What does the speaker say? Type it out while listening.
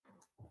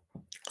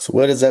So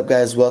what is up,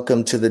 guys?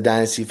 Welcome to the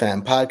Dynasty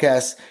Fan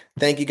Podcast.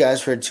 Thank you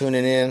guys for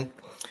tuning in.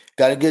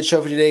 Got a good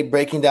show for today,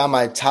 breaking down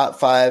my top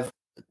 5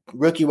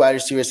 rookie wide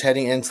receivers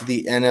heading into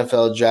the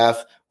NFL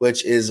draft,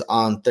 which is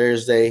on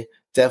Thursday.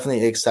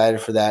 Definitely excited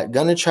for that.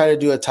 Gonna try to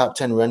do a top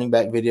 10 running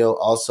back video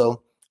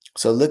also.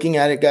 So looking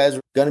at it, guys,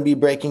 we're gonna be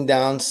breaking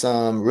down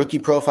some rookie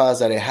profiles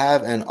that I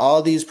have, and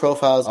all these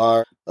profiles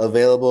are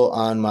available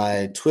on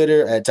my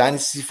Twitter at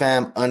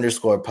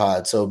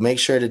dynastyfam_pod. So make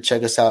sure to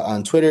check us out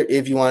on Twitter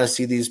if you want to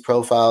see these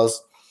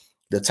profiles,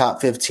 the top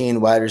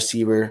 15 wide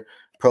receiver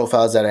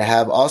profiles that I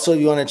have. Also, if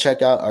you want to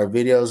check out our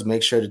videos,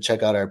 make sure to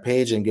check out our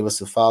page and give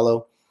us a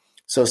follow.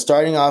 So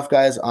starting off,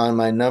 guys, on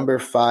my number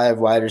 5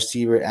 wide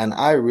receiver, and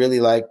I really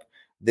like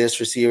this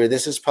receiver.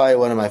 This is probably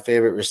one of my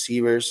favorite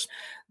receivers,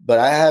 but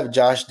I have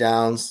Josh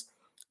Downs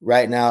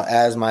right now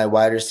as my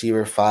wide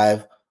receiver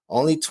 5.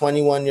 Only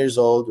 21 years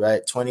old,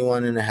 right?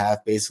 21 and a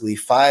half, basically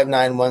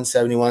 5'9",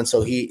 171.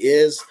 So he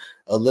is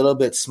a little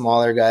bit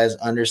smaller, guys,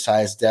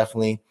 undersized,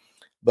 definitely.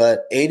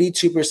 But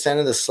 82%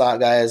 of the slot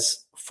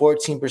guys,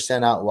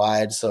 14% out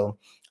wide. So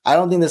I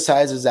don't think the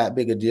size is that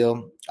big a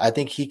deal. I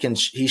think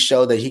he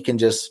showed that he can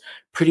just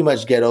pretty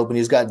much get open.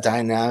 He's got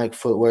dynamic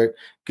footwork,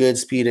 good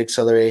speed,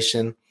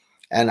 acceleration.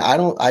 And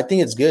I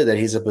think it's good that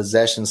he's a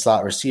possession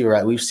slot receiver,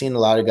 right? We've seen a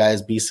lot of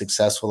guys be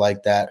successful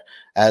like that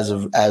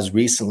as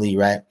recently,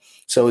 right?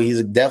 So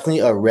he's definitely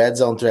a red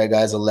zone threat,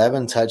 guys.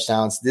 11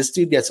 touchdowns. This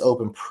dude gets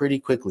open pretty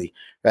quickly,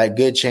 right?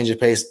 Good change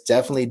of pace.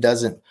 Definitely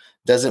doesn't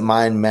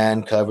mind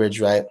man coverage,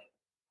 right?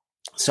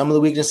 Some of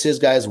the weaknesses,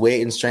 guys,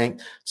 weight and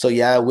strength. So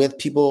yeah, with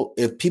people,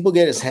 if people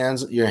get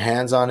your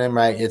hands on him,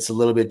 right, it's a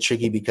little bit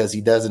tricky because he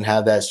doesn't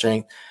have that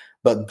strength.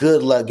 But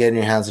good luck getting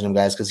your hands on him,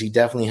 guys, because he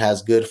definitely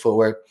has good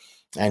footwork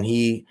and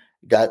he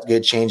got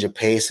good change of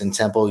pace and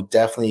tempo. He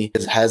definitely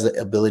has the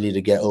ability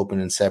to get open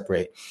and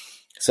separate.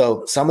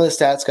 So some of the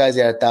stats, guys,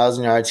 he had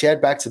 1,000 yards. He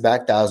had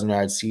back-to-back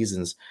 1,000-yard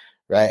seasons,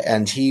 right?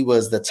 And he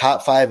was the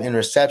top 5 in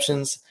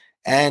receptions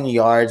and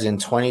yards in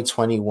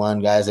 2021,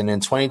 guys. And in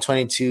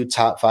 2022,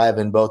 top 5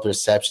 in both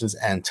receptions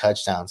and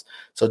touchdowns.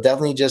 So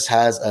definitely just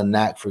has a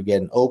knack for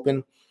getting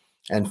open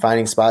and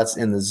finding spots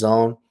in the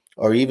zone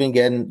or even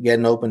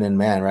getting open in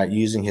man, right?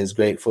 Using his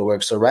great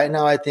footwork. So right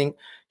now, I think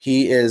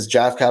he is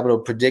draft capital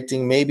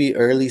predicting maybe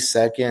early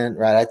second,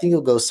 right? I think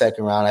he'll go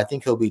second round. I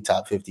think he'll be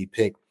top 50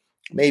 pick.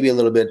 Maybe a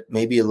little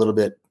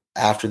bit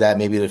after that,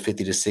 maybe the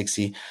 50 to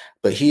 60.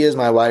 But he is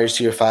my wide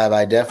receiver 5.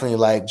 I definitely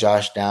like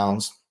Josh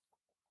Downs.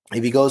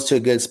 If he goes to a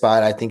good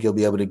spot, I think you'll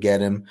be able to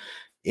get him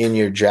in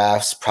your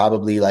drafts,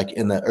 probably like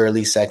in the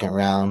early second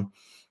round.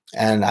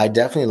 And I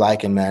definitely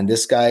like him, man.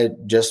 This guy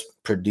just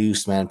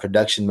produced, man.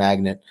 Production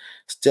magnet.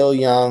 Still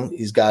young.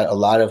 He's got a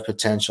lot of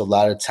potential, a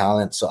lot of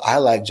talent. So I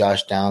like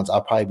Josh Downs.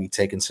 I'll probably be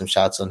taking some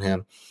shots on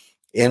him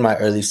in my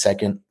earlier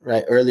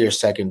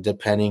second,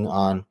 depending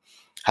on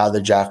how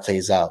the draft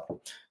plays out.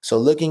 So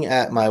looking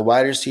at my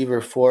wide receiver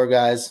 4,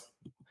 guys,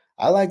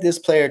 I like this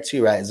player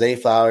too, right? Zay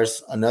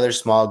Flowers, another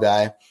small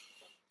guy.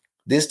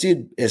 This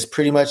dude is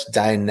pretty much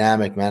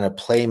dynamic, man, a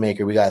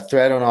playmaker. We got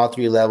threat on all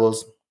 3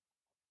 levels,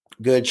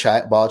 good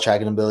ball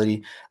tracking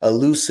ability,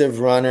 elusive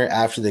runner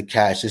after the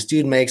catch.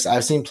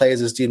 I've seen plays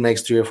this dude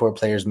makes 3 or 4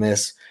 players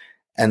miss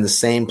and the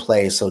same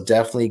play. So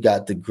definitely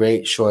got the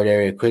great short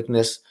area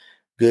quickness,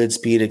 good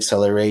speed,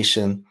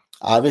 acceleration.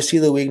 Obviously,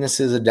 the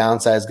weaknesses, the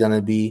downside is going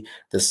to be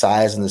the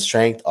size and the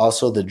strength.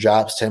 Also, the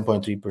drops,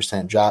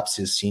 10.3% drops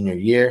his senior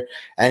year.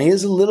 And he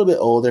is a little bit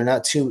older,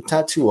 not too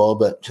old,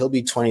 but he'll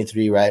be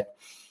 23, right?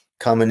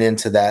 Coming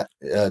into that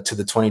to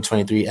the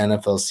 2023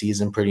 NFL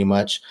season pretty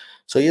much.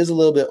 So he is a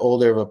little bit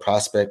older of a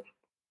prospect,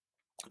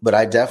 but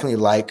I definitely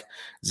like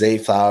Zay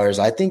Flowers.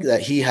 I think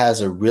that he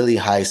has a really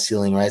high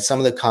ceiling, right? Some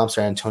of the comps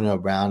are Antonio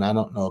Brown. I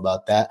don't know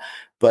about that,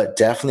 but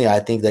definitely I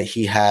think that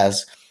he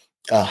has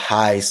a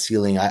high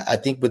ceiling. I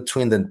think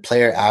between the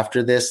player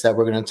after this that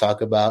we're going to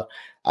talk about,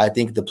 I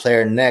think the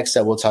player next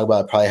that we'll talk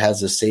about probably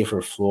has a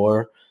safer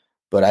floor.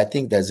 But I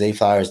think that Zay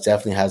Flowers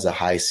definitely has a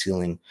high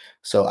ceiling.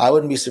 So I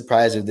wouldn't be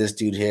surprised if this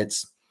dude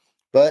hits.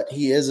 But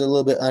he is a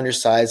little bit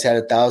undersized. He had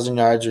 1,000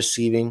 yards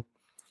receiving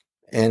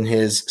in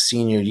his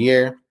senior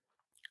year,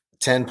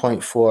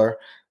 10.4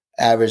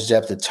 average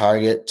depth of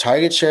target.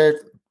 Target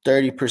share,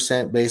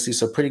 30% basically,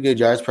 so pretty good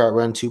yards per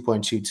run,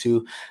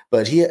 2.22.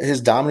 But his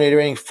dominator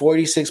rating,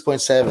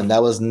 46.7.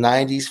 That was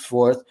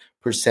 94th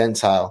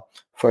percentile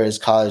for his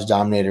college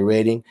dominator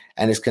rating.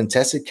 And his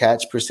contested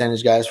catch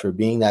percentage, guys, for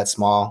being that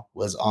small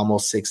was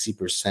almost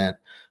 60%.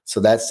 So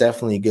that's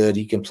definitely good.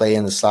 He can play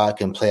in the slot,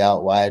 can play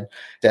out wide.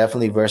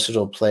 Definitely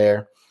versatile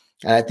player.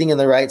 And I think in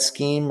the right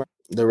scheme,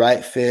 the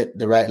right fit,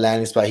 the right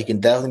landing spot, he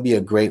can definitely be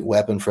a great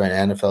weapon for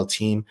an NFL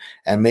team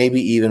and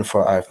maybe even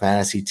for our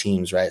fantasy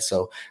teams, right?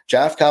 So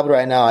draft capital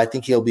right now, I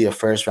think he'll be a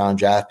first-round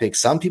draft pick.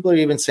 Some people are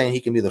even saying he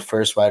can be the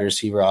first wide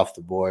receiver off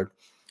the board.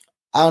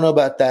 I don't know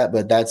about that,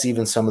 but that's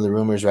even some of the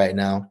rumors right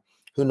now.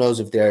 Who knows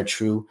if they are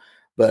true?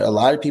 But a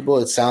lot of people,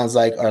 it sounds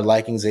like, are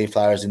liking Zay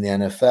Flowers in the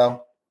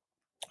NFL.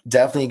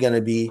 Definitely going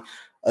to be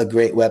a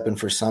great weapon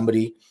for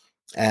somebody.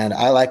 And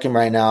I like him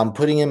right now. I'm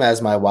putting him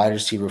as my wide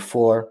receiver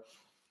 4.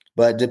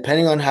 But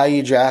depending on how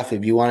you draft,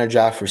 if you want to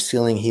draft for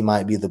ceiling, he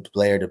might be the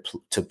player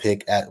to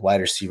pick at wide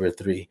receiver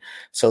 3.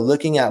 So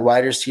looking at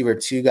wide receiver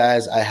 2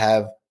 guys, I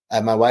have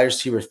at my wide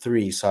receiver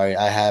 3,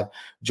 I have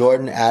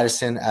Jordan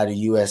Addison out of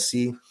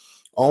USC.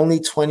 Only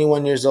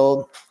 21 years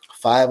old,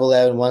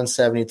 5'11",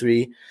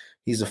 173.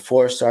 He's a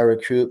 4-star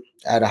recruit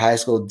out of high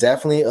school.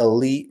 Definitely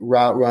elite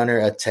route runner,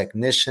 a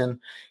technician.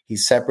 He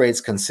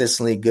separates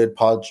consistently, good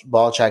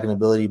ball tracking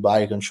ability,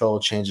 body control,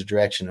 change of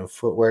direction, and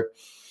footwork.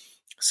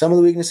 Some of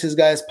the weaknesses,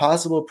 guys,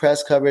 possible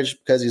press coverage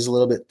because he's a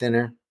little bit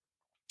thinner.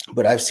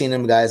 But I've seen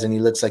him, guys, and he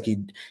looks like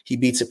he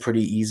beats it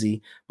pretty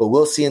easy. But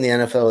we'll see in the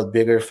NFL with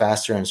bigger,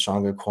 faster, and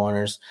stronger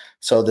corners.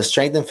 So the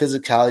strength and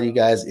physicality,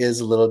 guys, is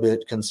a little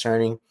bit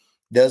concerning.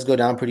 Does go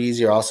down pretty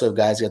easy, or also if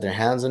guys get their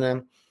hands on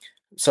him.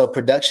 So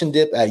production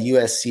dip at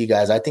USC,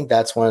 guys, I think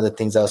that's one of the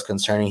things that was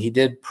concerning. He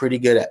did pretty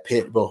good at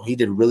Pitt. Well, he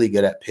did really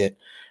good at Pitt,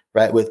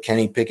 right, with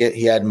Kenny Pickett.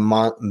 He had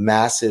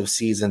massive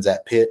seasons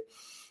at Pitt.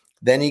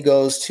 Then he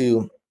goes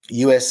to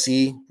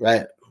USC,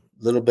 right,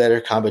 little better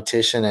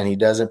competition, and he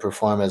doesn't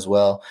perform as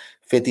well.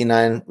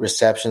 59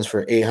 receptions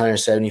for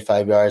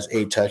 875 yards,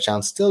 8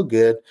 touchdowns. Still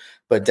good,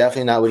 but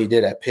definitely not what he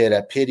did at Pitt.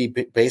 At Pitt, he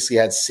basically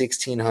had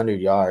 1,600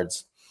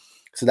 yards.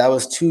 So that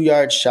was 2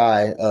 yards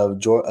shy of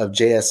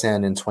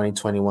JSN in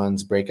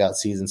 2021's breakout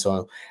season.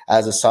 So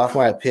as a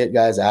sophomore at Pitt,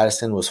 guys,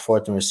 Addison was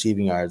 4th in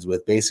receiving yards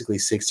with basically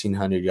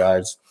 1,600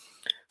 yards.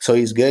 So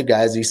he's good,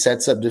 guys. He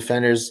sets up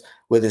defenders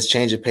with his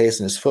change of pace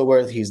and his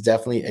footwork. He's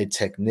definitely a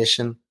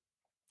technician.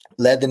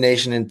 Led the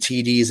nation in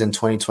TDs in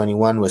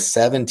 2021 with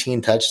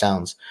 17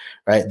 touchdowns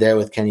right there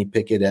with Kenny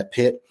Pickett at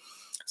Pitt.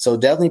 So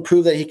definitely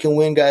prove that he can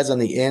win, guys, on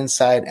the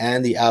inside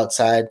and the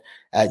outside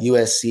at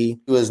USC.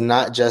 He was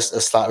not just a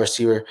slot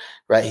receiver,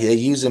 right? They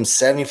used him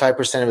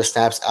 75% of his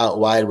snaps out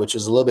wide, which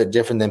was a little bit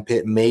different than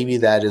Pitt. Maybe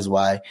that is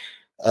why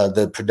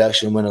the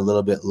production went a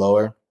little bit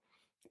lower.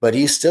 But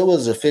he still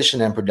was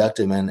efficient and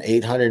productive, man.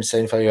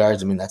 875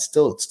 yards. I mean, that's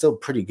still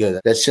pretty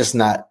good. That's just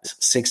not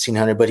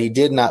 1,600. But he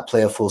did not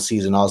play a full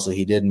season. Also,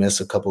 he did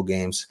miss a couple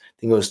games. I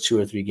think it was 2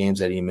 or 3 games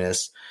that he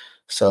missed.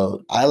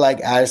 So I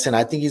like Addison.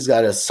 I think he's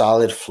got a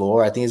solid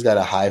floor. I think he's got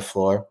a high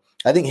floor.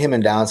 I think him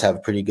and Downs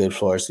have pretty good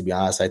floors, to be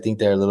honest. I think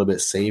they're a little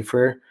bit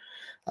safer.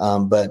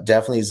 But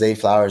definitely Zay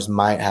Flowers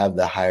might have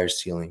the higher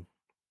ceiling.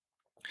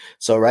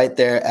 So right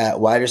there at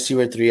wide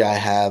receiver 3, I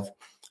have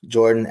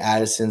Jordan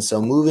Addison.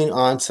 So moving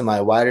on to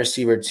my wide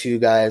receiver 2,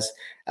 guys,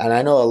 and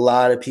I know a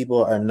lot of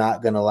people are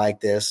not going to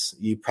like this.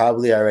 You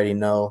probably already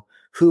know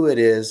who it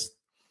is,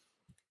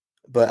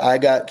 but I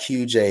got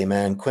QJ,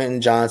 man, Quentin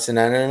Johnson.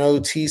 And I know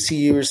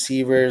TCU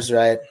receivers,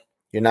 right?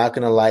 You're not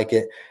going to like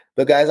it.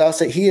 But, guys, I'll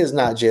say he is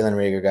not Jalen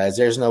Reagor, guys.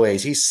 There's no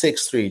ways. He's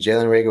 6'3".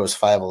 Jalen Reagor was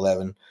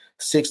 5'11".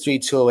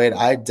 6'3", 208.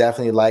 I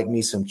definitely like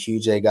me some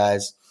QJ,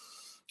 guys.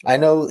 I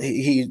know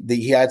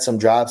he had some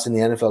drops in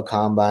the NFL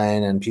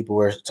Combine, and people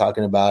were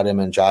talking about him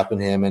and dropping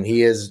him, and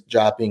he is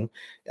dropping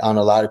on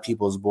a lot of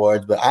people's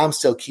boards, but I'm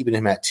still keeping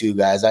him at 2,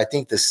 guys. I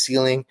think the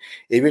ceiling,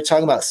 if you're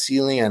talking about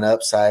ceiling and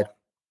upside,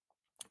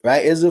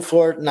 right, is the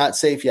floor not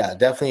safe? Yeah,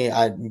 definitely.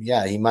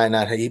 He might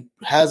not. He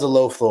has a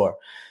low floor,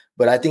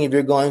 but I think if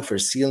you're going for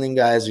ceiling,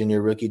 guys, in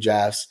your rookie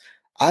drafts,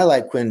 I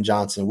like Quentin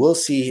Johnson. We'll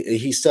see.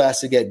 He still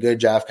has to get good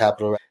draft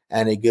capital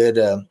and a good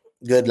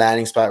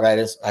landing spot,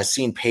 right? I've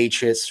seen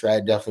Patriots,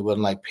 right? Definitely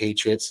wouldn't like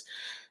Patriots,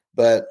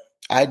 but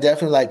I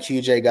definitely like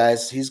QJ,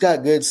 guys. He's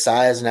got good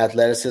size and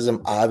athleticism,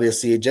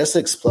 obviously, just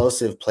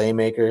explosive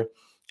playmaker,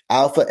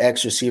 alpha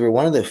X receiver,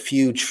 one of the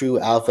few true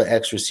alpha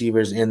X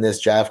receivers in this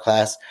draft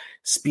class.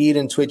 Speed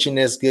and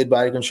twitchiness, good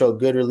body control,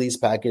 good release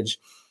package.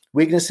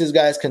 Weaknesses,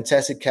 guys,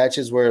 contested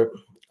catches were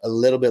a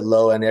little bit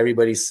low, and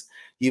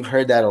you've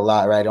heard that a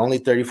lot, right? Only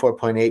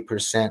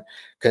 34.8%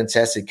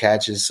 contested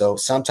catches. So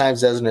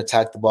sometimes doesn't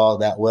attack the ball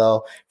that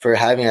well for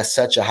having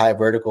such a high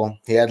vertical.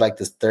 He had like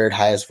the 3rd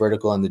highest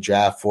vertical in the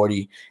draft,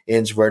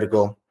 40-inch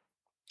vertical.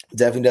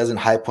 Definitely doesn't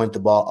high point the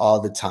ball all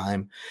the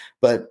time.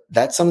 But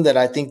that's something that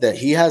I think that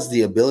he has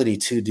the ability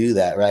to do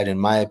that, right? In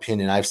my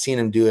opinion, I've seen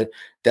him do it.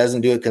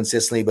 Doesn't do it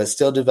consistently, but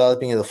still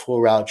developing the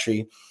full route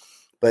tree.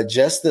 But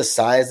just the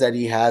size that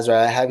he has,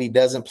 right? He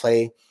doesn't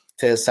play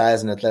to his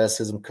size and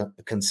athleticism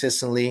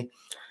consistently.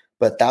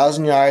 But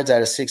 1,000 yards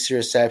out of 60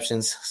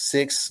 receptions,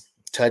 6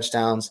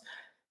 touchdowns,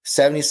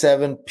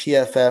 77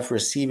 PFF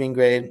receiving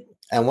grade.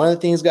 And one of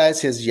the things,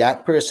 guys, his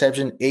yak per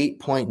reception,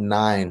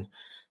 8.9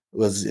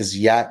 was his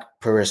yak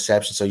per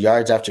reception. So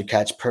yards after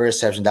catch per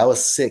reception. That was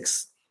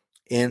 6th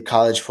in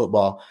college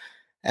football.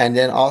 And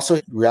then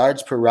also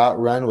yards per route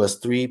run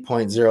was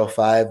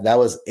 3.05. That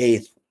was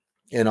 8th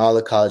in all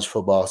of college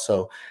football.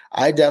 So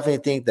I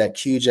definitely think that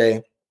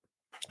QJ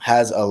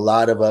has a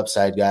lot of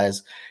upside,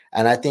 guys.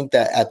 And I think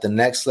that at the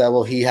next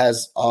level, he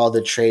has all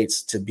the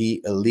traits to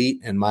be elite,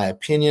 in my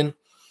opinion.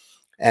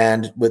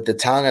 And with the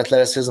talent and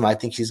athleticism, I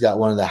think he's got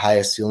one of the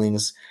highest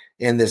ceilings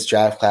in this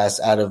draft class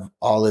out of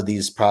all of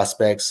these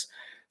prospects.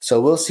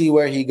 So we'll see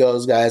where he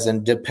goes, guys.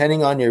 And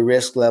depending on your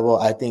risk level,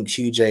 I think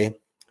QJ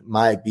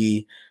might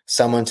be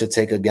someone to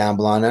take a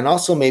gamble on. And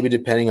also maybe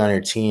depending on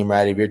your team,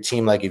 right? If your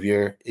team, like if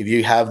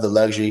you have the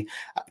luxury,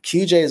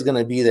 QJ is going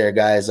to be there,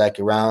 guys, like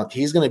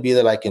he's going to be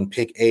there like in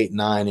pick 8,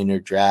 9 in your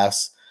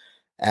drafts.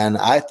 And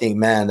I think,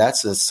 man,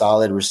 that's a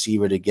solid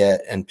receiver to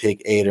get and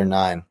pick 8 or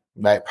 9,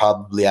 right?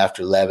 Probably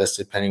after Levis,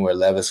 depending where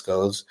Levis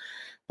goes.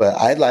 But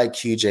I like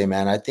QJ,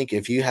 man. I think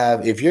if you're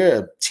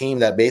a team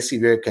that basically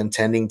you're a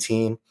contending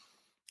team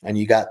and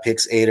you got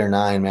picks 8 or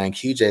 9, man,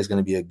 QJ is going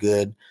to be a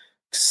good,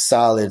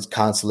 solid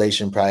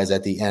consolation prize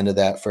at the end of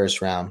that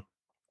first round.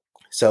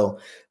 So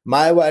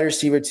my wide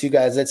receiver 2,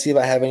 guys, let's see if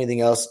I have anything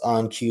else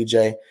on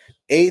QJ.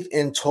 8th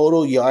in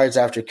total yards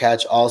after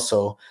catch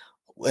also,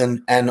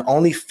 and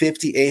only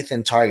 58th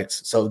in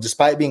targets. So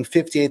despite being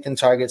 58th in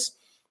targets,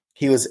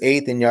 he was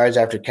 8th in yards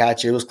after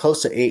catch. It was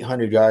close to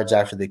 800 yards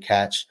after the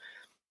catch.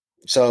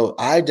 So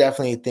I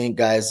definitely think,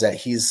 guys, that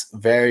he's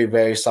very,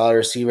 very solid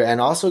receiver.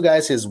 And also,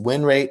 guys, his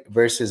win rate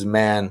versus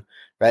man,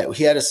 right?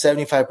 He had a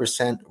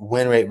 75%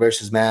 win rate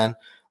versus man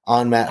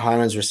on Matt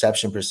Harmon's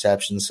reception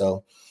perception.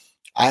 So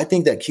I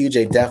think that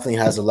QJ definitely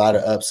has a lot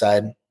of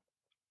upside.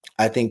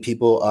 I think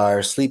people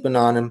are sleeping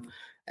on him,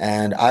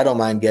 and I don't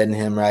mind getting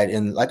him, right?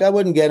 And like I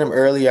wouldn't get him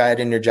early, right,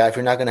 in your draft.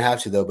 You're not going to have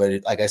to, though.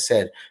 But like I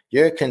said,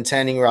 you're a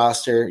contending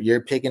roster.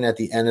 You're picking at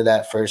the end of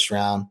that first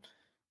round.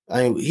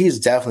 I mean, he's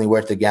definitely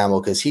worth the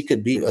gamble because he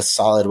could be a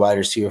solid wide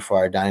receiver for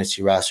our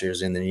dynasty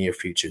rosters in the near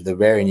future, the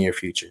very near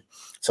future.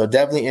 So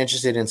definitely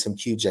interested in some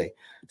QJ.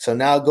 So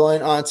now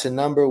going on to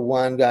number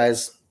 1,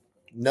 guys,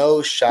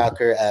 no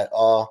shocker at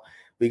all.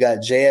 We got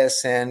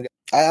JSN.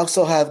 I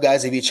also have,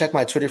 guys, if you check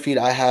my Twitter feed,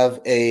 I have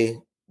a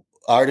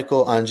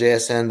article on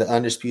JSN, the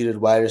undisputed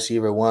wide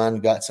receiver 1.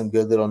 Got some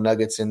good little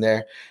nuggets in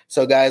there.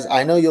 So, guys,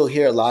 I know you'll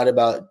hear a lot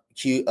about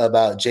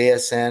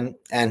JSN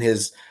and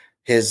his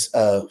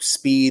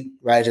speed,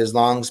 right? His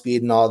long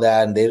speed and all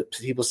that. And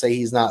people say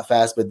he's not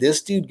fast, but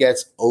this dude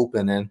gets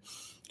open and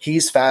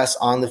he's fast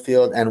on the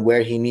field and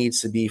where he needs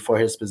to be for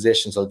his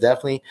position. So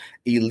definitely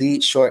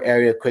elite short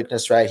area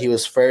quickness, right? He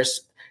was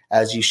first,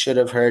 as you should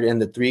have heard, in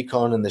the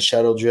 3-cone and the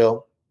shuttle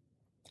drill.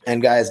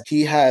 And guys,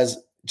 he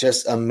has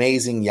just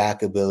amazing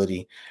yak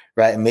ability,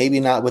 right? Maybe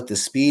not with the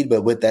speed,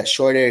 but with that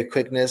short area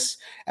quickness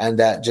and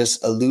that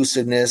just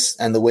elusiveness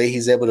and the way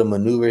he's able to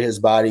maneuver his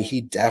body,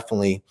 he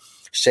definitely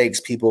shakes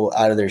people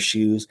out of their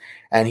shoes.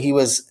 And he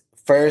was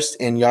first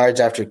in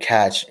yards after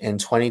catch in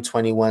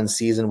 2021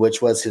 season,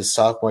 which was his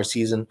sophomore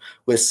season,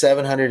 with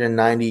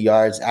 790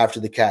 yards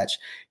after the catch.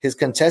 His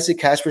contested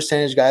catch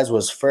percentage, guys,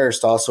 was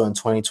first also in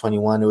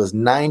 2021. It was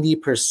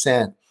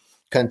 90%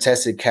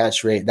 contested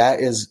catch rate. That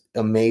is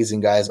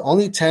amazing, guys.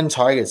 Only 10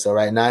 targets, though,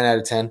 right? 9 out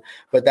of 10.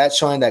 But that's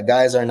showing that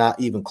guys are not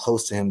even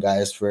close to him,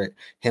 guys, for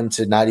him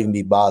to not even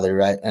be bothered,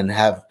 right? And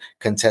have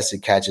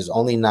contested catches.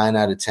 Only 9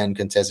 out of 10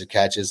 contested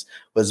catches.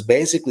 Was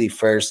basically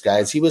first,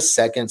 guys. He was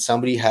second.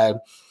 Somebody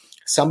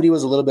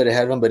was a little bit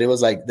ahead of him, but it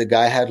was like the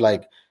guy had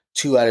like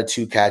 2 out of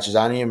 2 catches.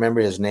 I don't even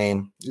remember his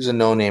name. He's a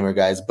no-namer,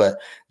 guys. But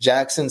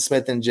Jackson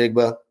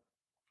Smith-Njigba,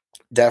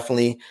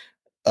 definitely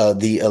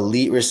the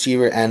elite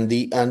receiver and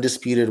the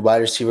undisputed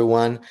wide receiver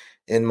 1,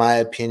 in my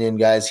opinion,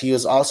 guys. He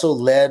was also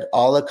led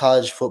all of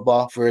college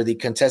football for the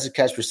contested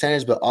catch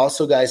percentage, but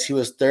also, guys, he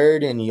was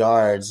 3rd in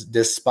yards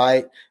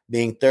despite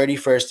being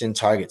 31st in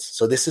targets.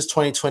 So this is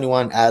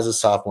 2021 as a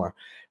sophomore,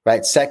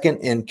 right? 2nd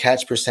in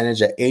catch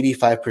percentage at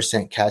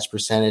 85% catch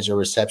percentage or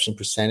reception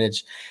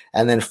percentage.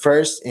 And then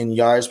 1st in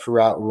yards per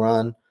route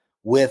run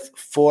with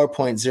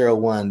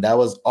 4.01. That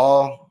was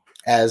all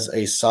as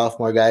a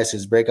sophomore, guys,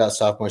 his breakout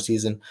sophomore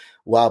season,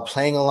 while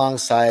playing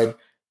alongside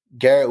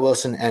Garrett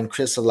Wilson and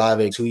Chris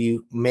Olave, who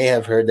you may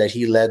have heard that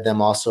he led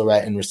them also,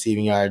 right, in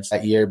receiving yards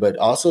that year. But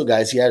also,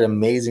 guys, he had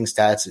amazing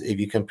stats if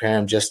you compare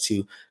him just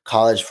to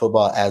college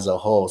football as a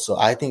whole. So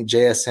I think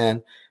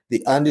JSN,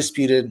 the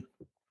undisputed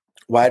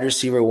wide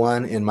receiver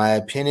 1, in my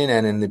opinion,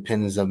 and in the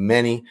opinions of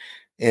many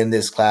in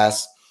this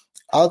class.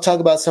 I'll talk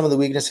about some of the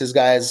weaknesses,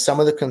 guys, some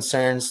of the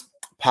concerns,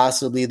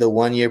 possibly the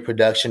 1-year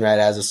production, right,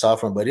 as a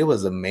sophomore, but it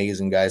was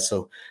amazing, guys.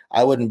 So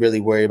I wouldn't really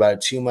worry about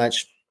it too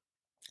much.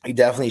 He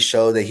definitely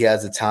showed that he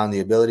has the talent, the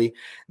ability.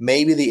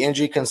 Maybe the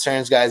injury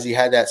concerns, guys. He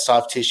had that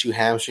soft tissue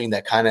hamstring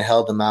that kind of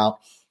held him out.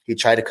 He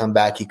tried to come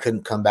back. He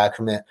couldn't come back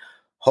from it.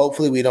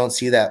 Hopefully we don't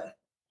see that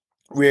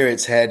rear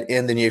its head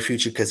in the near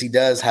future because he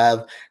does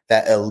have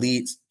that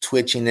elite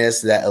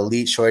twitchiness, that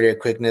elite short area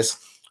quickness.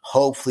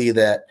 Hopefully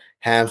that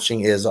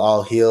hamstring is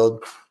all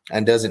healed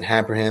and doesn't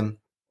hamper him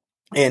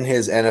in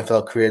his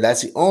NFL career.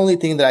 That's the only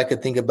thing that I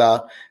could think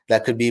about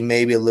that could be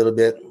maybe a little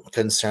bit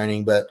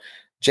concerning. But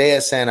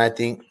JSN, I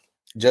think,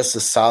 just a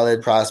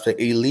solid prospect,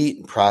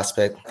 elite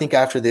prospect. I think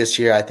after this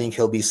year, I think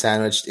he'll be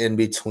sandwiched in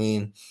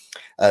between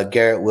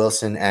Garrett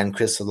Wilson and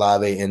Chris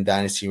Olave in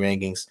dynasty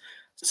rankings.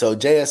 So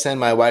JSN,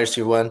 my wide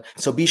receiver 1.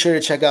 So be sure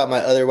to check out my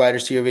other wide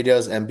receiver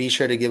videos and be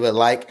sure to give a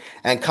like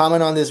and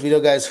comment on this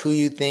video, guys, who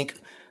you think,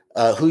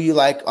 who you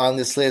like on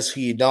this list, who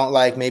you don't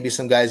like, maybe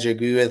some guys you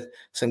agree with,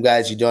 some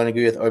guys you don't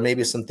agree with, or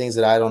maybe some things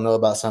that I don't know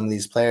about some of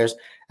these players.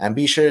 And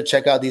be sure to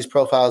check out these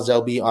profiles.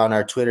 They'll be on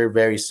our Twitter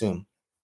very soon.